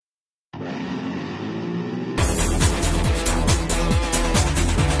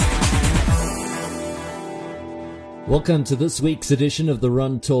Welcome to this week's edition of the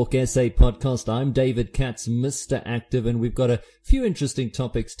Run Talk SA podcast. I'm David Katz, Mr. Active, and we've got a few interesting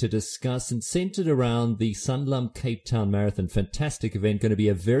topics to discuss and centered around the Sanlam Cape Town Marathon. Fantastic event, going to be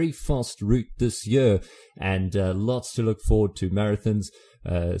a very fast route this year, and lots to look forward to. Marathons,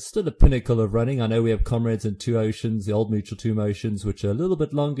 still a pinnacle of running. I know we have Comrades and Two Oceans, the Old Mutual Two Motions, which are a little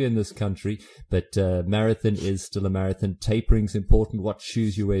bit longer in this country, but marathon is still a marathon. Tapering's important, what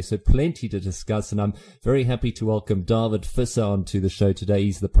shoes you wear, so plenty to discuss, and I'm very happy to welcome David Visser onto the show today.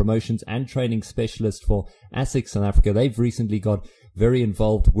 He's the promotions and training specialist for ASIC South Africa. They've recently got very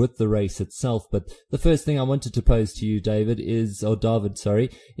involved with the race itself, but the first thing I wanted to pose to you, David, is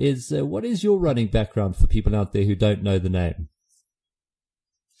what is your running background for people out there who don't know the name?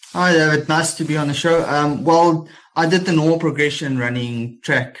 Hi, David. Nice to be on the show. Well, I did the normal progression running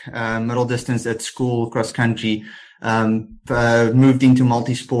track, middle distance at school, cross country, moved into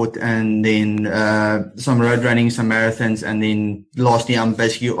multi-sport and then some road running, some marathons. And then last year, I'm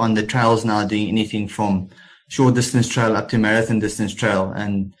basically on the trails now, doing anything from short distance trail up to marathon distance trail.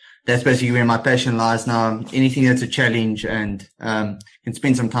 And that's basically where my passion lies now. Anything that's a challenge and can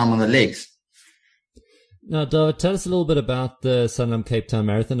spend some time on the legs. Now, David, tell us a little bit about the Sanlam Cape Town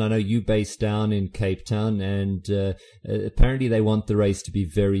Marathon. I know you based down in Cape Town, and apparently they want the race to be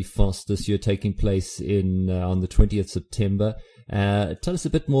very fast this year, taking place on the 20th September. Tell us a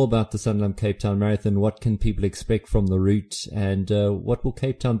bit more about the Sanlam Cape Town Marathon. What can people expect from the route, and what will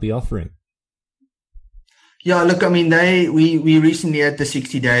Cape Town be offering? Yeah, look, I mean, we recently had the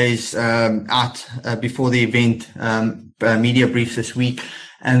 60 days out before the event, media briefs this week.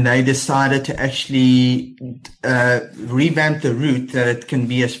 And they decided to actually revamp the route that it can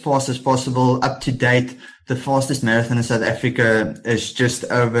be as fast as possible, up to date. The fastest marathon in South Africa is just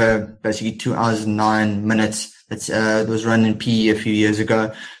over basically 2 hours and 9 minutes. It was run in PE a few years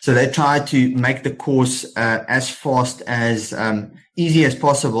ago. So they tried to make the course as fast, as easy as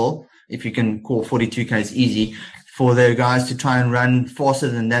possible, if you can call 42Ks easy, for the guys to try and run faster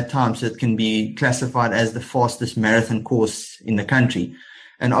than that time, so it can be classified as the fastest marathon course in the country.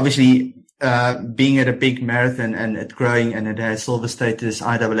 And obviously, being at a big marathon and it growing, and it has silver status,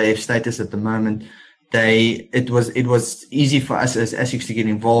 IAAF status at the moment, it was easy for us as ASICs to get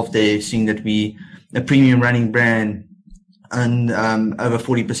involved there, seeing that we a premium running brand and over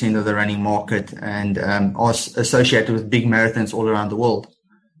 40% of the running market, and are associated with big marathons all around the world.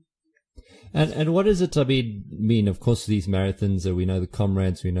 And what is it? I mean, of course, these marathons, we know the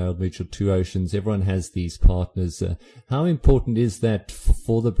Comrades, we know Mutual Two Oceans, everyone has these partners. How important is that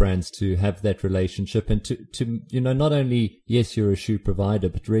for the brands to have that relationship and to not only, yes, you're a shoe provider,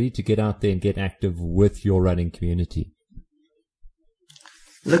 but really to get out there and get active with your running community?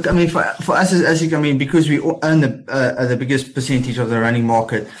 Look, I mean, for us as ASIC, I mean, because we own the biggest percentage of the running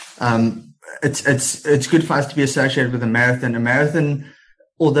market, it's good for us to be associated with a marathon. A marathon,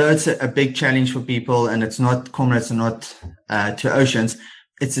 although it's a big challenge for people, and it's not Comrades and not Two Oceans,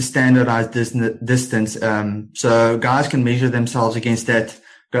 it's a standardized distance. So guys can measure themselves against that,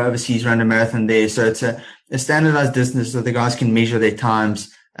 go overseas, run a marathon there. So it's a standardized distance so the guys can measure their times.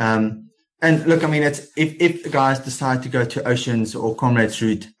 And look, I mean, if the guys decide to go to Oceans or Comrades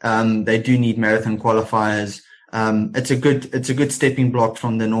route, they do need marathon qualifiers. It's a good stepping block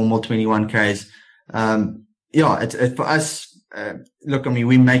from the normal 21Ks. It's for us. Look, I mean,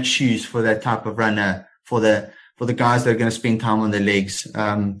 we make shoes for that type of runner, for the guys that are going to spend time on their legs,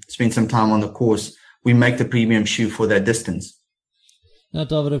 spend some time on the course. We make the premium shoe for that distance. Now,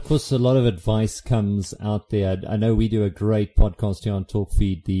 David, of course, a lot of advice comes out there. I know we do a great podcast here on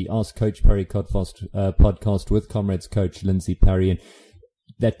TalkFeed, the Ask Coach Parry podcast with Comrades coach Lindsay Parry, and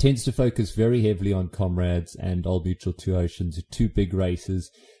that tends to focus very heavily on Comrades and Old Mutual Two Oceans, two big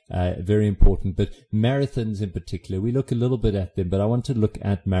races. Very important, but marathons in particular, we look a little bit at them, but I want to look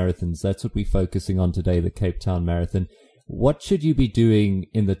at marathons. That's what we're focusing on today, the Cape Town Marathon. What should you be doing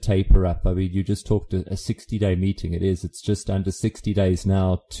in the taper up? I mean, you just talked a 60-day meeting. It's just under 60 days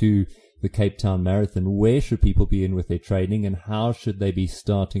now to the Cape Town Marathon. Where should people be in with their training, and how should they be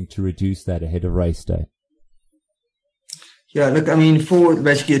starting to reduce that ahead of race day? Yeah, look, I mean, for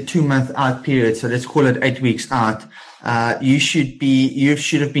basically a 2-month out period, so let's call it 8 weeks out, you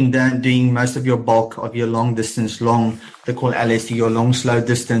should have been doing most of your bulk of your long distance, they call LSD, your long slow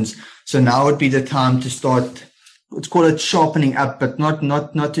distance. So now would be the time to start, let's call it sharpening up, but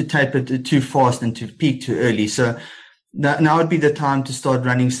not to taper too fast and to peak too early. So now would be the time to start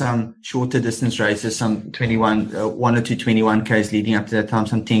running some shorter distance races, some 1 or 2 21Ks leading up to that time,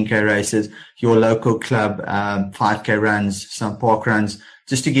 some 10K races, your local club, 5K runs, some park runs,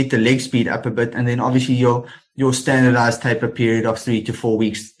 just to get the leg speed up a bit. And then obviously your standardized taper period of 3 to 4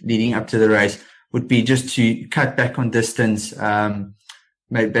 weeks leading up to the race would be just to cut back on distance,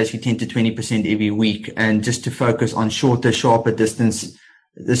 maybe basically 10 to 20% every week, and just to focus on shorter, sharper distance,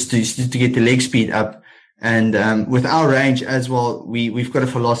 just to get the leg speed up. And with our range as well, we've got a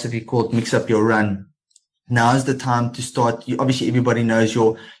philosophy called mix up your run. Now is the time to start. Obviously, everybody knows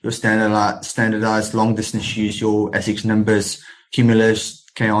your standardized long distance shoes, your Asics Nimbus, Cumulus,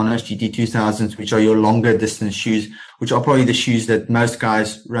 Kayanos, GT2000s, which are your longer distance shoes, which are probably the shoes that most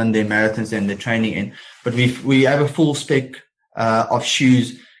guys run their marathons and their training in. But we have a full spec of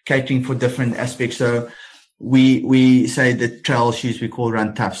shoes catering for different aspects. So we say that trail shoes we call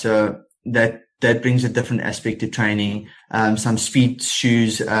Run Tough. So that brings a different aspect to training. Some speed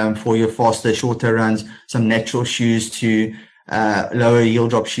shoes for your faster, shorter runs. Some natural shoes to lower heel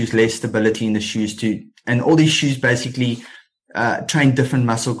drop shoes, less stability in the shoes and all these shoes basically train different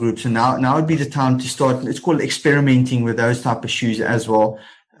muscle groups. And now would be the time to start. It's called experimenting with those type of shoes as well,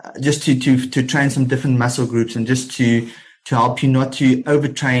 just to train some different muscle groups and just to help you not to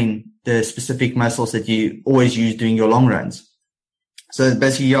overtrain the specific muscles that you always use doing your long runs. So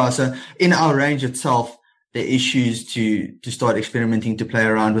basically, so in our range itself, there is shoes to start experimenting, to play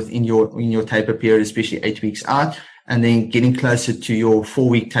around with in your taper period, especially 8 weeks out, and then getting closer to your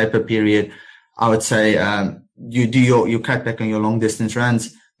 4-week taper period. I would say, you do your cut back on your long distance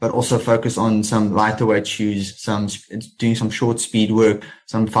runs, but also focus on some lighter weight shoes, doing some short speed work,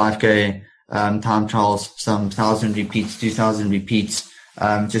 some 5K, time trials, some 1,000 repeats, 2,000 repeats,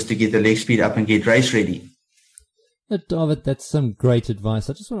 just to get the leg speed up and get race ready. David, that's some great advice.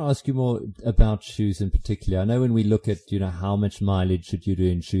 I just want to ask you more about shoes in particular. I know when we look at, how much mileage should you do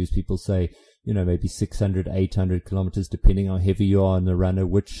in shoes, people say, maybe 600, 800 kilometers, depending how heavy you are on the runner,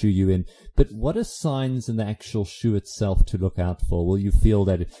 which shoe you're in. But what are signs in the actual shoe itself to look out for? Will you feel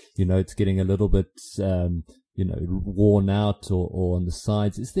that, it's getting a little bit, worn out or on the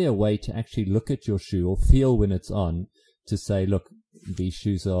sides? Is there a way to actually look at your shoe or feel when it's on to say, look, these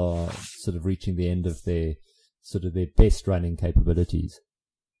shoes are sort of reaching the end of their best running capabilities?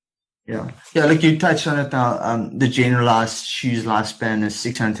 Yeah. Look, you touched on it now. The generalized shoes lifespan is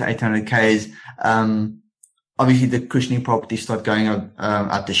 600 to 800 Ks. Obviously the cushioning properties start going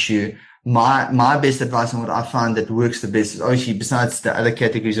up the shoe. My best advice and what I find that works the best is obviously, besides the other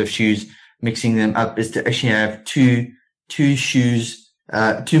categories of shoes, mixing them up, is to actually have two shoes,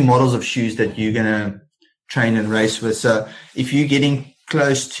 two models of shoes that you're going to train and race with. So if you're getting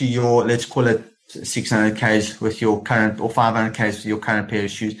close to your, let's call it 600 Ks with your current, or 500 Ks with your current pair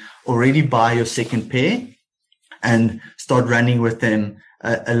of shoes, already buy your second pair and start running with them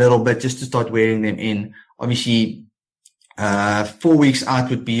a little bit, just to start wearing them in. Obviously, 4 weeks out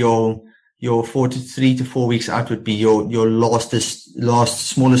would be your 3 to 4 weeks out would be your last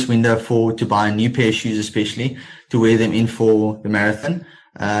smallest window to buy a new pair of shoes, especially to wear them in for the marathon.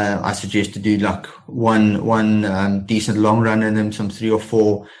 I suggest to do like one decent long run in them, some 3 or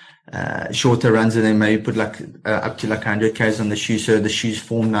 4 shorter runs, and then maybe put up to 100 Ks on the shoe, so the shoes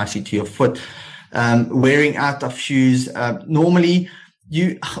form nicely to your foot. Wearing out of shoes, normally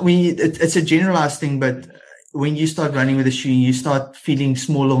it's a generalized thing, but when you start running with a shoe, you start feeling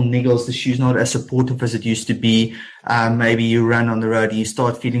small little niggles. The shoe's not as supportive as it used to be. Maybe you run on the road and you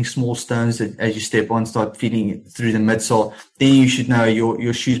start feeling small stones as you step on, start feeling it through the midsole. Then you should know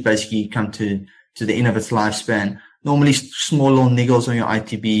your shoes basically come to the end of its lifespan. Normally small little niggles on your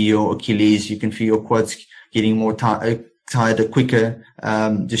ITB or Achilles. You can feel your quads getting more tired quicker.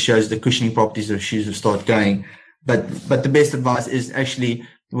 Just shows the cushioning properties of the shoes will start going. But the best advice is actually,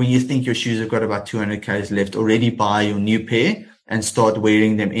 when you think your shoes have got about 200 Ks left, already buy your new pair and start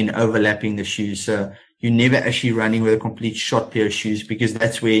wearing them in, overlapping the shoes. So you're never actually running with a complete shot pair of shoes, because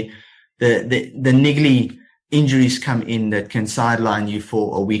that's where the niggly injuries come in that can sideline you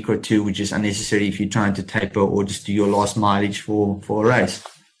for a week or two, which is unnecessary if you're trying to taper or just do your last mileage for a race.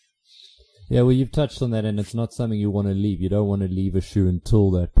 Yeah, well, you've touched on that, and it's not something you want to leave. You don't want to leave a shoe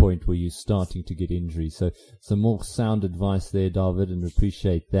until that point where you're starting to get injuries. So some more sound advice there, David, and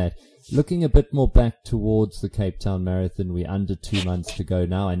appreciate that. Looking a bit more back towards the Cape Town Marathon, we're under 2 months to go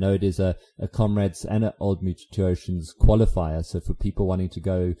now. I know it is a Comrades and an Old Mutual Oceans qualifier, so for people wanting to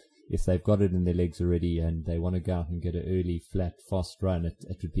go, if they've got it in their legs already and they want to go out and get an early, flat, fast run, it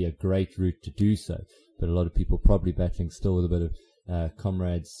would be a great route to do so. But a lot of people probably battling still with a bit of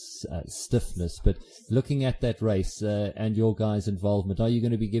Comrades stiffness. But looking at that race and your guys' involvement, are you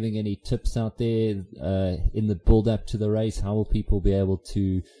going to be giving any tips out there in the build-up to the race? How will people be able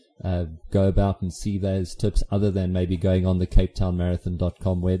to go about and see those tips, other than maybe going on the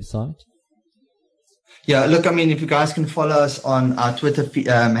CapetownMarathon.com website? Yeah, look, I mean, if you guys can follow us on our Twitter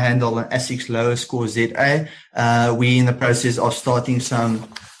handle, ASICS_ZA, we're in the process of starting some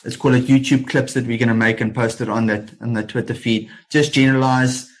let's call it YouTube clips that we're going to make and post it on the Twitter feed. Just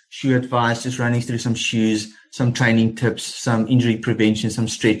generalize shoe advice, just running through some shoes, some training tips, some injury prevention, some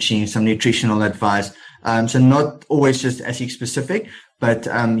stretching, some nutritional advice. So not always just ASIC specific, but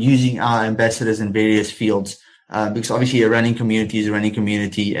using our ambassadors in various fields, because obviously a running community is a running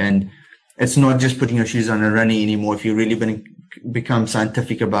community, and it's not just putting your shoes on and running anymore. If you're really going to become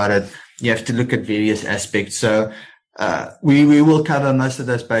scientific about it, you have to look at various aspects. So we will cover most of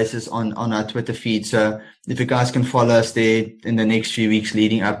those bases on our Twitter feed. So if you guys can follow us there in the next few weeks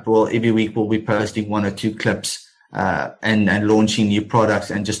leading up, every week we'll be posting 1 or 2 clips and launching new products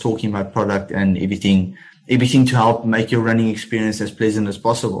and just talking about product and everything to help make your running experience as pleasant as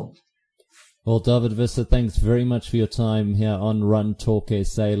possible. Well, David Visser, thanks very much for your time here on Run Talk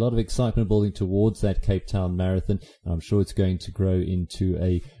SA. A lot of excitement building towards that Cape Town Marathon. I'm sure it's going to grow into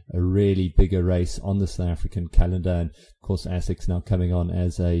a really bigger race on the South African calendar. And, of course, ASIC's now coming on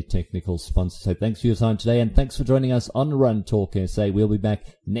as a technical sponsor. So thanks for your time today, and thanks for joining us on Run Talk SA. We'll be back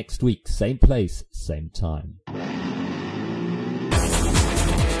next week, same place, same time.